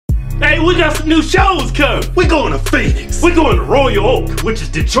Hey, we got some new shows coming. We're going to Phoenix. We're going to Royal Oak, which is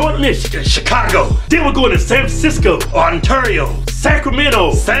Detroit, Michigan, Chicago. Then we're going to San Francisco, Ontario,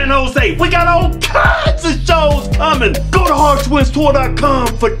 Sacramento, San Jose. We got all kinds of shows coming. Go to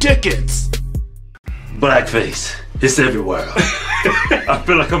HodgetwinsTour.com for tickets. Blackface, it's everywhere. I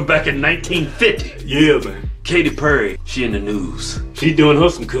feel like I'm back in 1950. Yeah, man. Katy Perry, she in the news. She doing her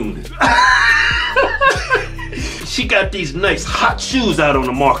some cooning. She got these nice hot shoes out on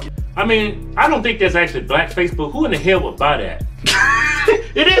the market. I mean, I don't think that's actually blackface, but who in the hell would buy that?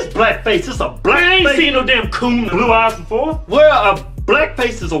 It is blackface. It's a blackface. I ain't seen no damn coon with blue eyes before. Well, a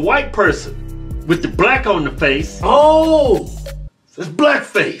blackface is a white person with the black on the face. Oh, it's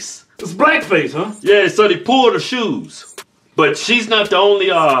blackface. It's blackface, huh? Yeah, so they pulled her shoes. But she's not the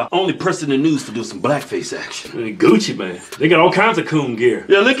only person in the news for doing some blackface action. Gucci, man. They got all kinds of coon gear.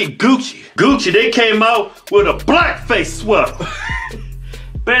 Yeah, look at Gucci. Gucci, they came out with a blackface sweater.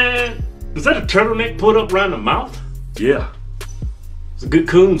 Man, is that a turtleneck put up around the mouth? Yeah. It's a good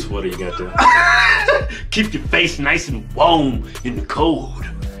coon sweater you got there. Keep your face nice and warm in the cold.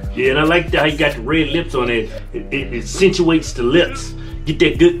 Yeah, and I like how you got the red lips on it. It accentuates the lips. Get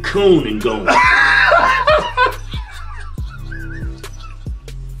that good cooning going.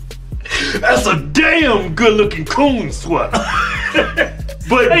 That's a damn good looking coon sweater.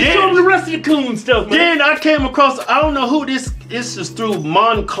 But hey, show them the rest of the coon stuff, man. Then I came across, I don't know who this is through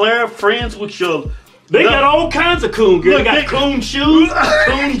Montcler, friends with your... They got all kinds of coon gear. They got coon shoes,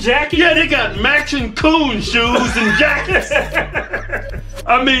 coon jackets. Yeah, they got matching coon shoes and jackets.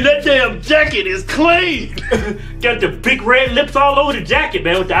 I mean, that damn jacket is clean. Got the big red lips all over the jacket,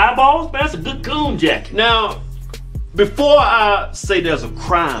 man, with the eyeballs. Man, that's a good coon jacket. Now, before I say there's a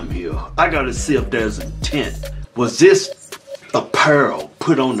crime here, I gotta see if there's intent. Was this apparel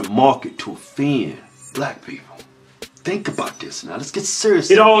put on the market to offend black people? Think about this now. Let's get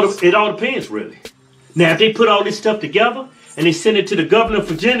serious. It all depends, really. Now, if they put all this stuff together and they send it to the governor of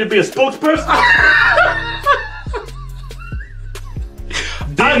Virginia to be a spokesperson,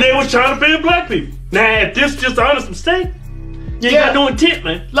 then they was trying to offend black people. Now, if this is just an honest mistake, you ain't got no intent,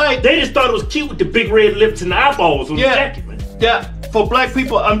 man. Like, they just thought it was cute with the big red lips and the eyeballs on the jacket, man. Yeah, for black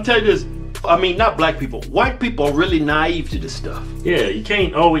people, I'm telling you this, I mean, not black people, white people are really naive to this stuff. Yeah, you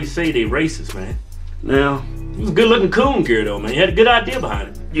can't always say they racist, man. Now, it was a good looking coon gear though, man. You had a good idea behind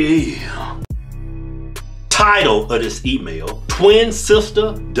it. Yeah. Title of this email, Twin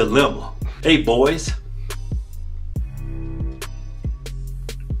Sister Dilemma. Hey boys.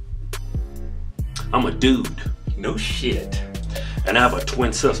 I'm a dude. No shit. And I have a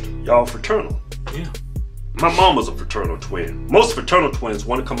twin sister. Y'all fraternal. Yeah. My mom was a fraternal twin. Most fraternal twins,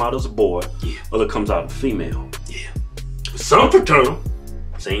 one come out as a boy, other comes out as a female. Yeah. Some fraternal,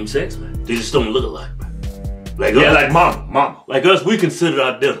 same sex, man. They just don't look alike, man. Like us, like mama. Like us, we considered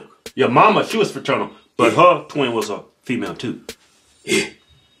identical. Yeah, mama, she was fraternal, but her twin was a female too. Yeah.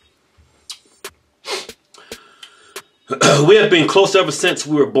 We have been close ever since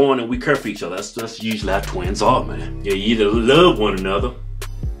we were born, and we care for each other. That's usually how twins are, man. Yeah, you either love one another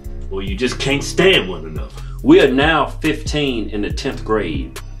or you just can't stand one another. We are now 15 in the 10th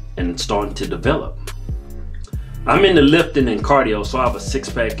grade and starting to develop. I'm into lifting and cardio, so I have a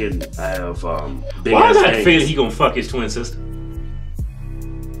six-pack and I have big ass. Why I got the feeling he gonna fuck his twin sister?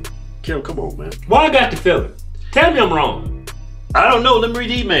 Kevin, come on, man. Why I got the feeling? Tell me I'm wrong. I don't know. Let me read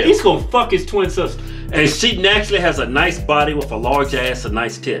the email. He's gonna fuck his twin sister. And she naturally has a nice body with a large ass and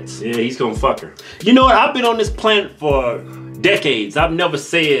nice tits. Yeah, he's gonna fuck her. You know what? I've been on this planet for decades. I've never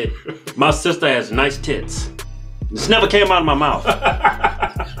said my sister has nice tits. This never came out of my mouth.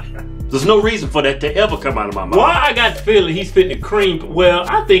 There's no reason for that to ever come out of my mouth. Why I got the feeling he's fitting to cream? Well,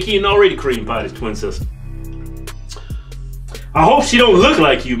 I think he already cream pie his twin sister. I hope she don't look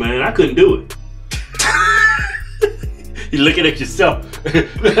like you, man. I couldn't do it. You're looking at yourself.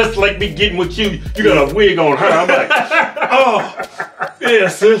 That's like me getting with you. You got a wig on her. I'm like, oh, yeah,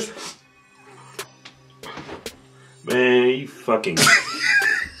 sis. Man, you fucking.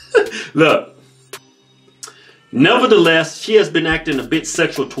 Look. Nevertheless, she has been acting a bit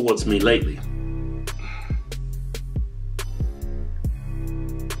sexual towards me lately.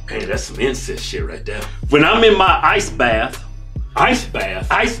 Man, that's some incest shit right there. When I'm in my ice bath. Ice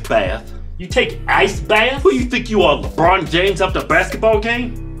bath? Ice bath. You take ice bath? Who you think you are, LeBron James after a basketball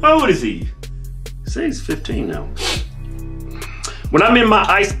game? How old is he? Say he's 15 now. When I'm in my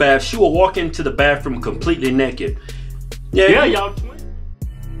ice bath, she will walk into the bathroom completely naked. Yeah, y'all